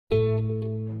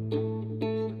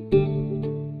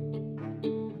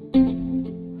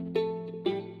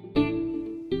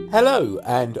Hello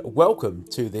and welcome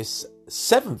to this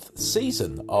 7th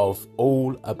season of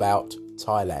All About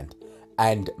Thailand.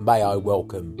 And may I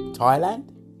welcome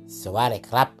Thailand, Sawadee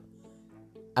Krap,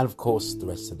 and of course the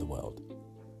rest of the world.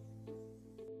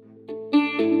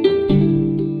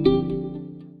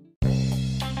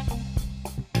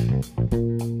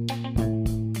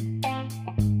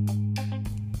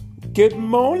 Good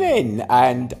morning,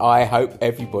 and I hope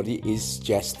everybody is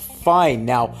just fine.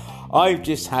 Now, I've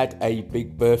just had a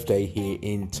big birthday here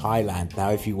in Thailand.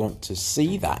 Now, if you want to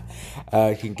see that,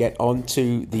 you can get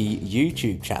onto the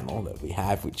YouTube channel that we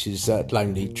have, which is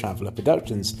Lonely Traveller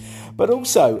Productions. But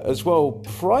also, as well,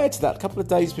 prior to that, a couple of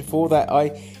days before that,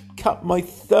 I cut my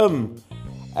thumb.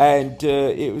 And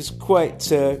it was quite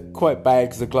bad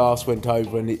because the glass went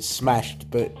over and it smashed.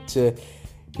 But, and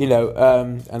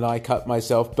I cut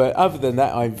myself. But other than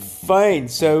that, I'm fine.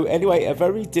 So anyway, a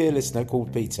very dear listener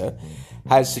called Peter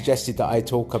has suggested that I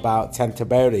talk about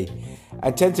Chanthaburi.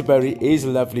 And Chanthaburi is a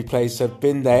lovely place. I've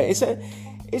been there.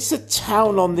 It's a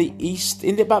town on the east,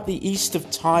 in about the east of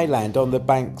Thailand, on the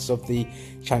banks of the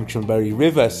Chanthaburi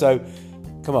River. So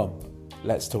come on,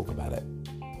 let's talk about it.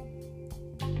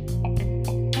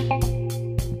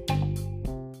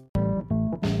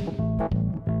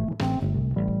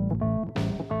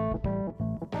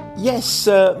 Yes,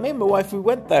 me and my wife, we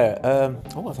went there, I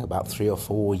think about 3 or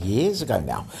 4 years ago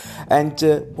now. And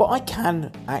what I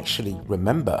can actually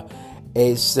remember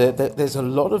is that there's a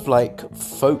lot of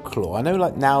folklore. I know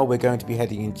now we're going to be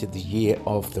heading into the year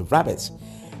of the rabbits,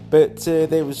 but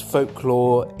there was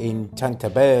folklore in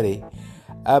Chanthaburi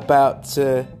about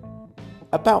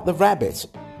the rabbit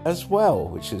as well,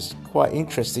 which is quite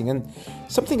interesting, and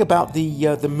something about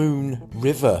the Moon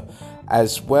River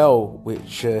as well,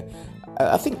 which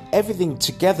I think everything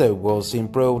together was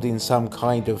embroiled in some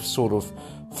kind of sort of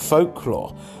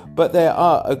folklore. But there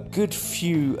are a good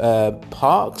few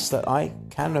parks that I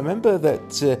can remember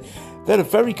that are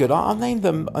very good. I'll name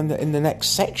them in the next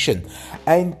section.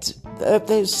 And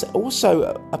there's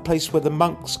also a place where the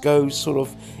monks go sort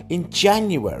of in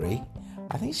January.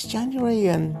 I think it's January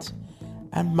and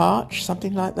March,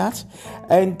 something like that.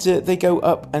 And they go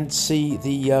up and see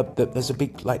there's a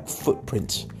big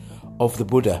footprint of the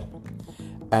Buddha.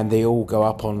 And they all go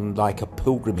up on a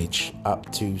pilgrimage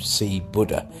up to see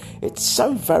Buddha. It's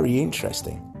so very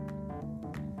interesting.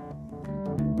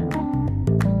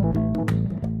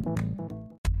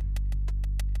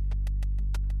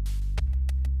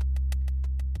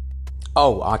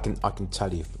 Oh, I can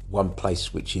tell you one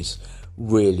place which is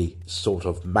really sort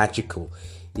of magical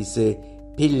is the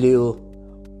Pilil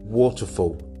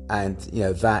waterfall. And,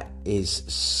 that is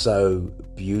so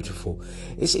beautiful.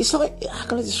 It's like, how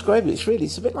can I describe it?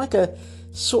 It's a bit like a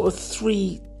sort of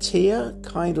 3-tier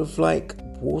kind of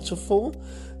waterfall.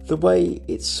 The way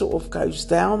it sort of goes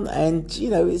down, and,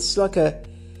 it's like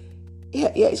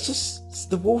it's just,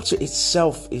 the water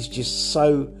itself is just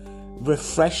so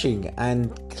refreshing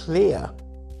and clear.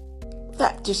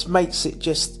 That just makes it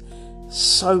just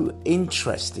so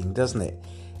interesting, doesn't it?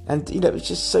 And, it's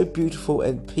just so beautiful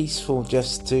and peaceful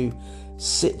just to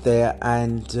sit there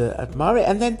and admire it.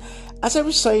 And then, as I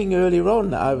was saying earlier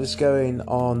on, I was going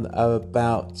on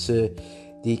about the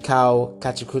Khao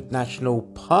Kachakut National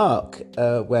Park,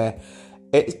 where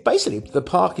it's basically, the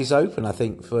park is open, I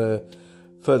think, for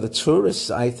the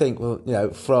tourists, I think,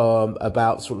 from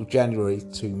about sort of January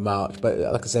to March. But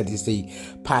like I said, it's the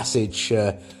passage,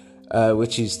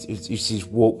 which is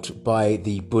walked by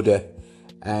the Buddha.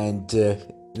 And,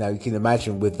 you can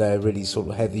imagine with their really sort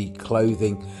of heavy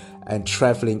clothing and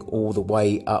travelling all the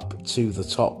way up to the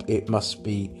top, it must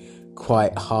be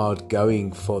quite hard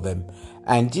going for them.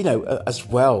 And, as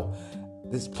well,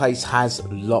 this place has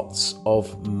lots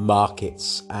of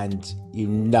markets, and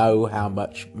how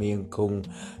much me and Kung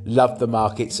love the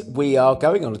markets. We are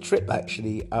going on a trip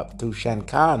actually up to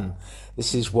Shankan.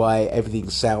 This is why everything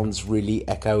sounds really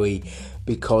echoey,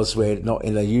 because we're not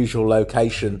in a usual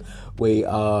location. We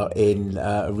are in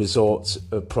a resort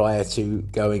prior to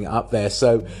going up there.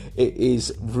 So it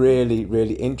is really,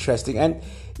 really interesting. And,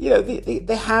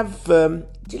 they have,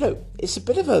 it's a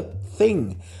bit of a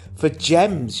thing for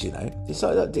gems, It's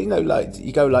like,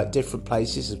 you go different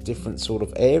places of different sort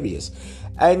of areas.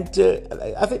 And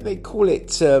I think they call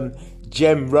it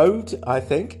Gem Road, I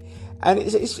think. And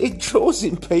it draws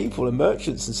in people and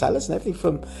merchants and sellers and everything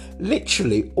from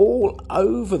literally all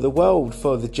over the world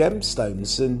for the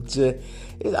gemstones. And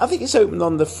I think it's open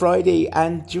on the Friday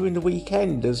and during the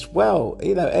weekend as well.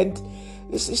 And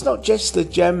it's not just the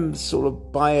gem sort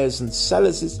of buyers and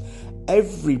sellers. It's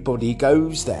everybody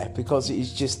goes there because it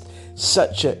is just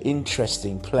such an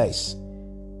interesting place.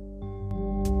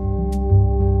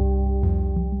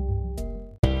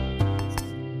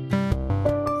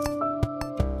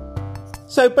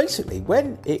 So basically,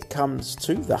 when it comes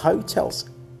to the hotels,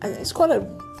 and it's quite a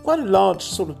large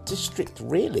sort of district,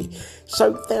 really.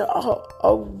 So there are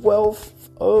a wealth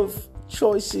of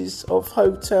choices of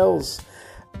hotels,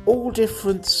 all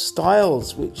different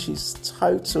styles, which is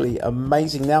totally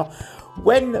amazing. Now,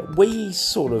 when we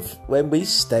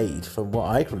stayed, from what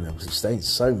I can remember, we stayed in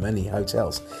so many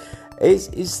hotels. I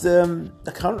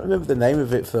can't remember the name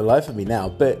of it for the life of me now,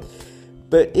 but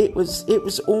it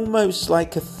was almost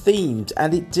like a themed,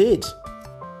 and it did,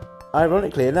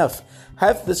 ironically enough,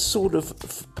 have the sort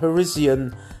of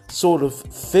Parisian sort of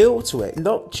feel to it,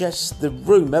 not just the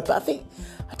room, but I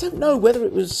don't know whether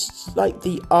it was like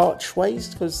the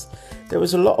archways, because there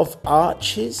was a lot of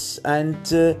arches,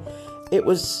 and it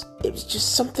was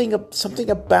just something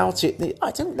about it.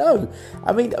 I don't know.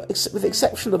 I mean, with the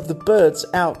exception of the birds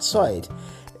outside,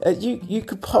 you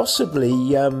could possibly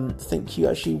think you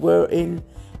actually were in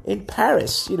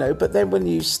Paris, But then when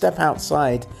you step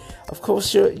outside, of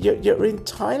course, you're in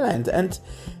Thailand, and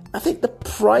I think the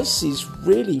prices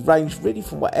really range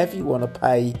from whatever you want to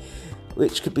pay,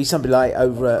 which could be something like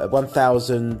over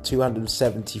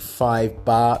 1,275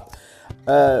 baht.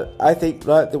 I think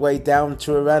right the way down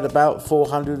to around about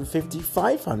 450,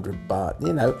 500 baht.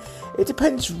 It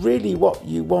depends really what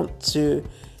you want to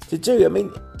do. I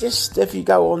mean, just if you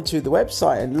go onto the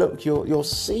website and look, you'll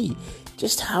see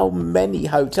just how many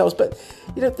hotels. But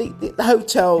the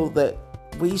hotel that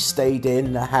we stayed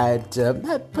in had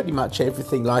pretty much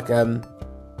everything. Like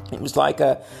it was like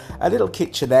a little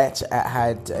kitchenette. It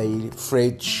had a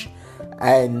fridge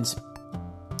and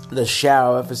the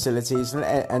shower facilities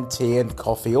and tea and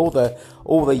coffee, all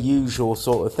the usual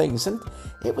sort of things, and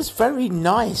it was very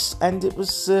nice. And it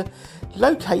was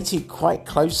located quite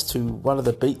close to one of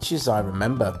the beaches, I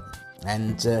remember,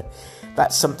 and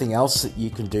that's something else that you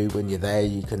can do when you're there.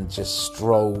 You can just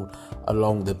stroll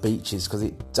along the beaches, because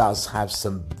it does have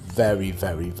some very,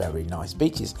 very, very nice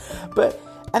beaches. But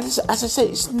as I say,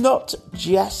 it's not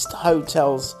just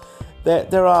hotels.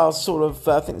 There are sort of,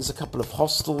 I think there's a couple of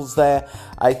hostels there.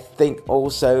 I think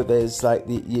also there's like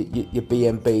your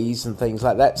B&Bs and things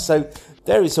like that. So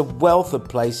there is a wealth of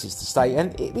places to stay,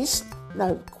 and it is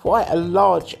quite a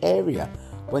large area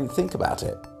when you think about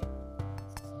it.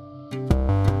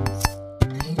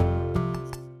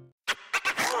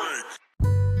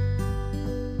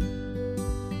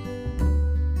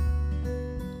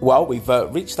 Well, we've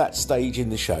reached that stage in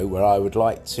the show where I would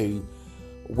like to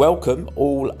welcome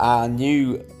all our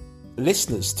new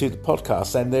listeners to the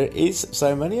podcast, and there is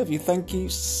so many of you. Thank you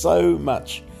so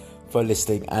much for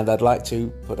listening, and I'd like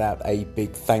to put out a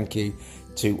big thank you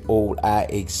to all our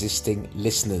existing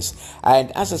listeners.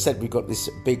 And as I said, we've got this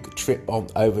big trip on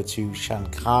over to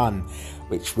Shanghai,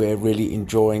 which we're really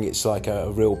enjoying. It's like a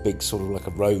real big sort of like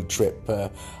a road trip.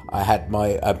 I had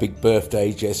my big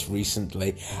birthday just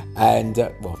recently, and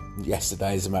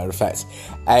yesterday as a matter of fact,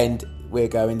 and we're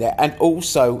going there. And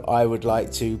also I would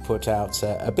like to put out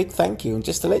a big thank you, and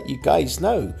just to let you guys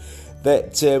know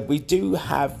that we do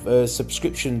have a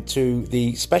subscription to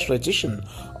the special edition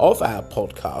of our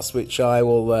podcast, which I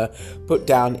will put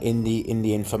down in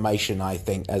the information, I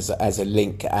think, as a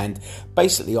link. And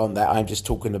basically on that, I'm just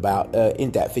talking about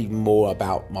in depth even more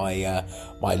about my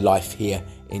life here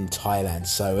in Thailand.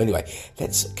 So anyway,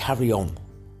 let's carry on.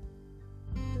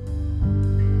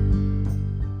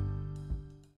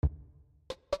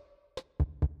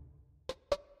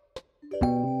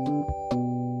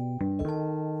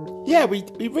 Yeah, we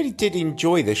really did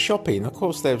enjoy the shopping. Of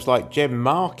course, there was like Gem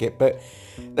Market, but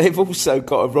they've also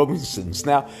got a Robinsons.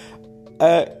 Now,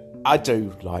 I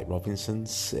do like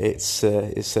Robinsons. It's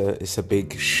a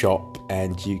big shop,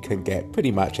 and you can get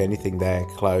pretty much anything there: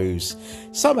 clothes,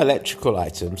 some electrical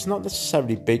items, not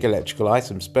necessarily big electrical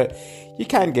items, but you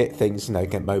can get things.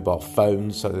 Get mobile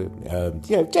phones, so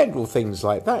general things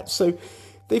like that. So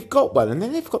they've got one, and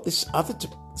then they've got this other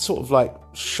sort of like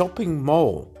shopping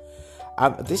mall.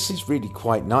 This is really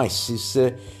quite nice. It's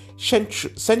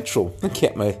Central.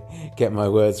 Get my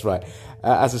words right.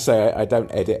 As I say, I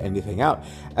don't edit anything out.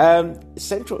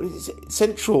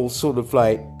 Central, sort of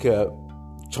like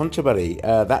Chanthaburi.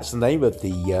 That's the name of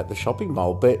the shopping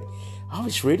mall. But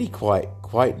it's really quite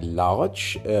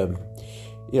large.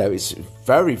 It's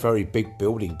very, very big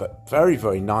building, but very,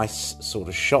 very nice sort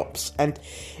of shops, and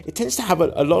it tends to have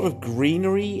a lot of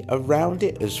greenery around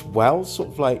it as well, sort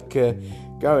of like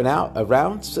going out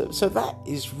around. So that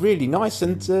is really nice,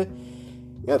 and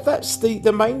that's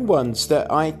the main ones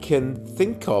that I can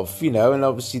think of. And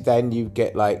obviously then you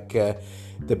get like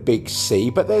the big C,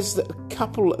 but there's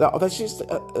just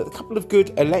a couple of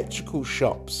good electrical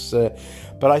shops.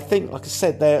 But I think, like I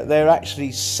said, they're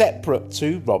actually separate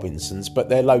to Robinson's, but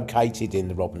they're located in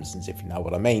the Robinson's, if you know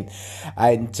what I mean.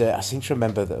 And I seem to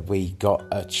remember that we got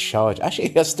a charger.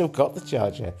 Actually, I still got the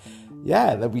charger.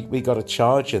 Yeah, we got a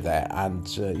charger there, and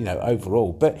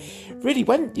overall. But really,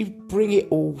 when you bring it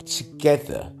all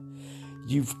together,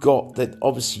 you've got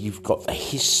the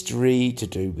history to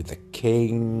do with the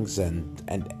kings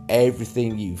and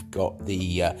everything. You've got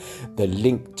the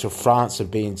link to France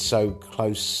of being so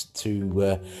close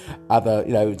to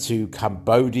to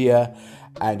Cambodia,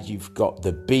 and you've got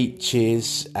the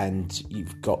beaches, and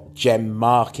you've got Gem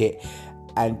Market,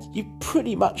 and you've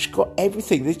pretty much got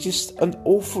everything. There's just an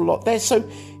awful lot there, so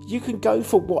you can go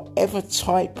for whatever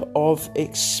type of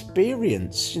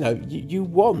experience you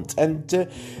want, and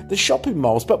the shopping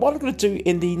malls. But what I'm going to do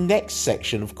in the next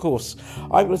section, of course,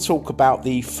 I'm going to talk about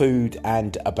the food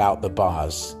and about the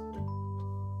bars.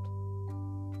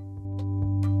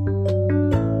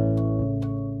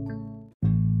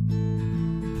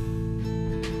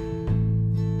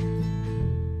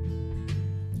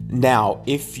 Now,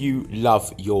 if you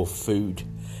love your food,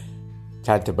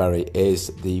 Chanthaburi is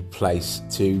the place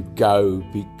to go,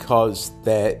 because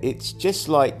it's just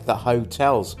like the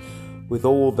hotels with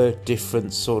all the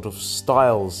different sort of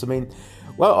styles. I mean,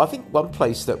 well, I think one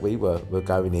place that we were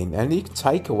going in, and you can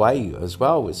take away as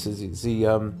well, it's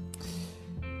the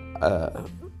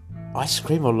ice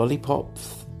cream or lollipop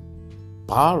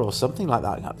bar or something like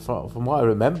that, from what I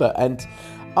remember. And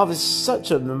there's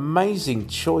such an amazing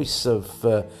choice of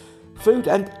food,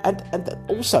 and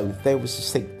also there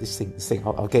was this thing.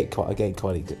 I'll get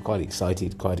quite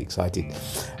excited.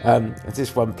 It's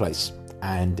this one place,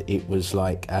 and it was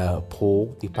like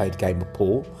pool. You played a game of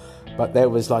pool, but there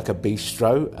was like a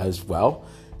bistro as well.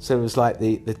 So it was like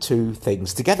the two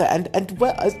things together, and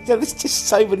well, there's just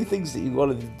so many things that you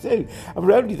wanted to do. And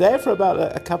we're only there for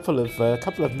about a couple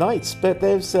of nights, but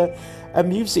there's a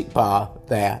music bar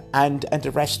there and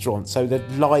a restaurant, so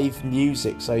there's live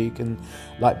music, so you can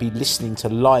like be listening to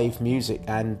live music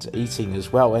and eating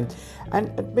as well, and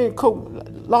being cool,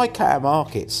 like our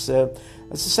markets. As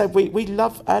I said, we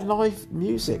love our live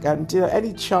music, and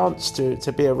any chance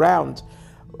to be around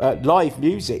live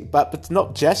music, but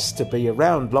not just to be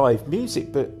around live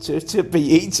music, but to be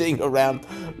eating around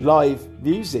live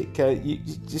music. You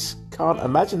just can't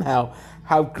imagine how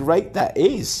great that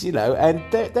is, and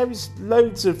there is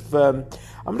loads of I'm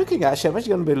actually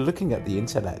going to be looking at the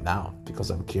internet now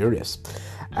because I'm curious,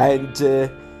 and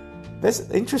there's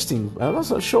interesting. I'm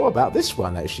not sure about this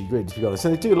one actually, really, to be honest.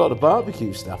 And they do a lot of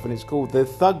barbecue stuff, and it's called the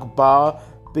Thug Bar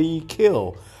Be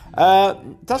Kill.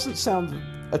 Doesn't sound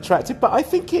attractive, but I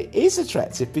think it is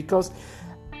attractive because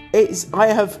I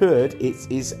have heard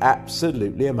it is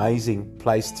absolutely amazing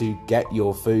place to get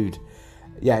your food.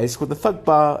 Yeah, it's called the Thug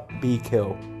Bar Be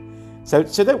Kill. So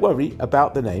don't worry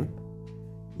about the name.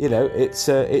 It's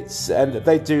and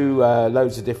they do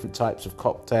loads of different types of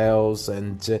cocktails,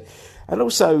 and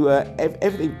also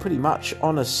everything pretty much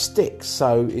on a stick.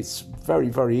 So it's very,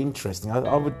 very interesting.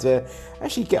 I would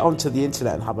actually get onto the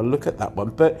internet and have a look at that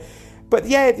one. But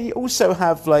yeah, they also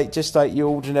have just like your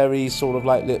ordinary sort of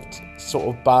like lit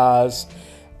sort of bars.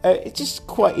 It's just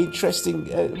quite interesting,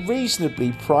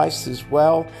 reasonably priced as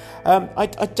well. I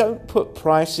don't put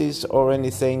prices or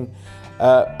anything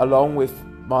along with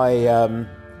my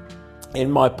in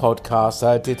my podcast.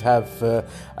 I did have a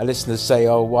listener say,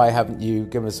 "Oh, why haven't you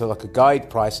given us like a guide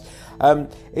price?"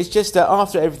 It's just that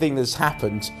after everything that's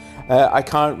happened, I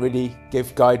can't really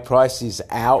give guide prices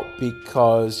out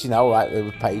because, like they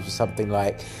would pay for something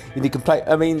like, you can play.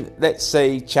 I mean, let's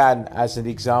say Chan as an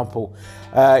example.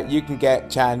 You can get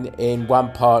Chan in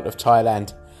one part of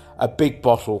Thailand, a big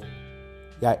bottle,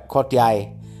 Kot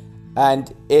Yai,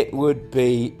 and it would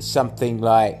be something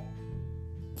like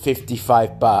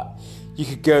 55 baht. You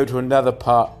could go to another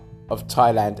part of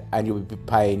Thailand and you would be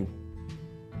paying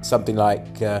something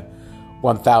like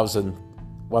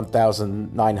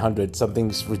 1,900,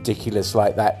 something's ridiculous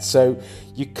like that. So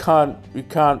you can't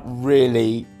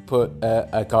really put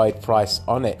a guide price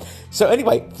on it. So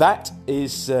anyway, that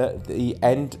is the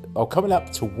end, or coming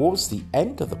up towards the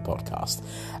end of the podcast.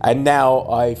 And now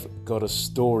I've got a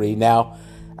story. Now,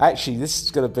 actually, this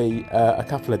is going to be a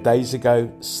couple of days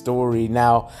ago story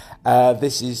now.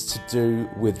 This is to do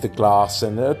with the glass,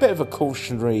 and a bit of a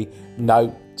cautionary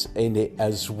note in it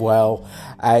as well.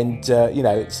 And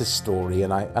it's a story,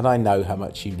 and I know how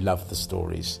much you love the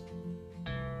stories.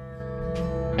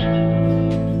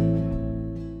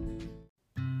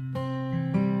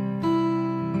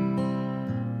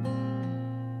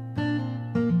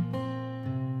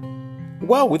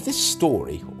 Well, with this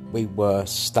story, we were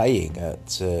staying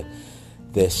at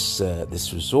this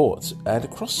resort, and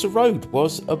across the road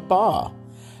was a bar.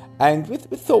 And we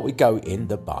thought we'd go in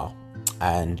the bar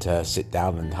and sit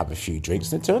down and have a few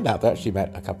drinks. And it turned out they actually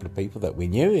met a couple of people that we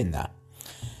knew in there.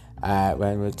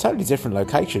 When we were a totally different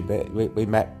location, but we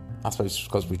met, I suppose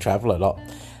because we travel a lot,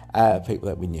 people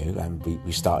that we knew, and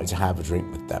we started to have a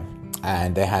drink with them.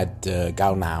 And they had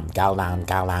galnam,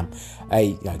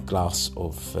 a glass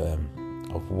of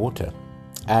water.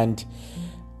 And,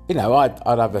 I'd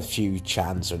have a few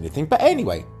chans or anything. But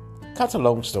anyway, cut a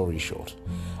long story short,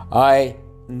 I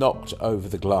knocked over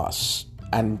the glass.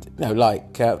 And,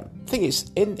 thing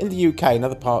is, in the UK and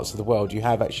other parts of the world, you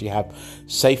actually have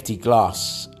safety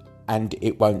glass and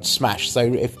it won't smash. So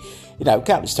if,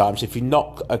 countless times, if you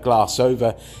knock a glass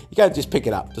over, you go and just pick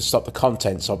it up to stop the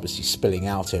contents obviously spilling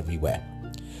out everywhere.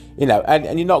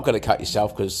 And you're not going to cut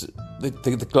yourself because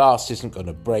the glass isn't going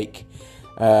to break.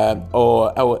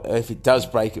 Or if it does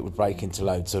break, it would break into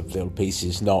loads of little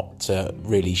pieces, not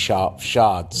really sharp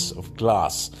shards of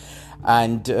glass.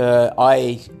 And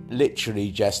I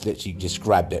literally just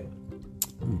grabbed it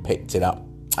and picked it up.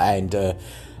 And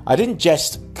I didn't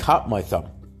just cut my thumb.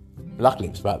 Luckily,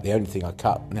 it was about the only thing I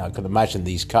cut. I can imagine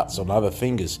these cuts on other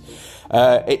fingers.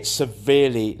 It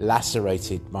severely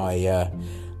lacerated my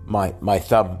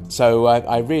thumb. So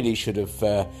I really should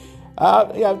have...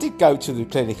 I did go to the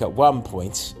clinic at one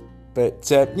point, but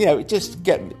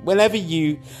whenever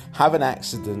you have an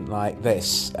accident like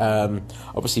this,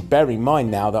 obviously bear in mind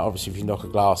now that obviously if you knock a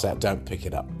glass out, don't pick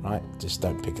it up, right? Just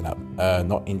don't pick it up.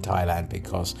 Not in Thailand,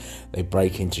 because they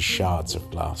break into shards of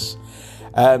glass.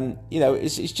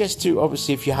 It's just to,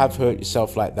 obviously, if you have hurt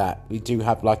yourself like that, we do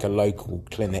have like a local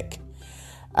clinic.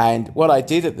 And what I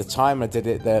did at the time,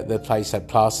 the place had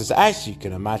plasters, as you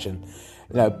can imagine.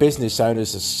 Business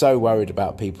owners are so worried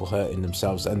about people hurting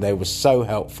themselves, and they were so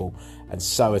helpful and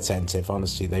so attentive.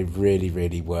 Honestly, they really,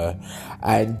 really were.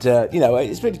 And,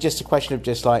 it's really just a question of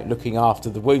just like looking after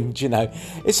the wound,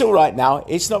 It's all right now.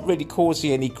 It's not really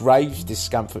causing any grave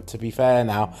discomfort, to be fair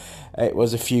now. It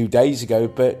was a few days ago,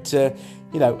 but,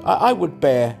 I would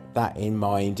bear that in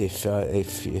mind if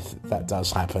that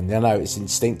does happen. I know it's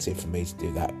instinctive for me to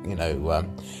do that,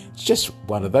 it's just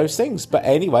one of those things. But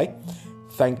anyway...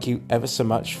 Thank you ever so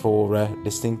much for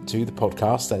listening to the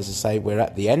podcast. As I say, we're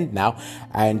at the end now,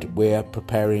 and we're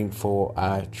preparing for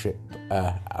our trip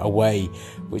away,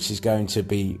 which is going to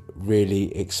be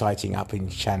really exciting up in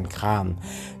Chiang.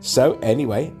 So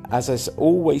anyway, as I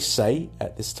always say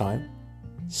at this time,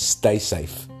 stay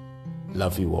safe.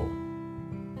 Love you all.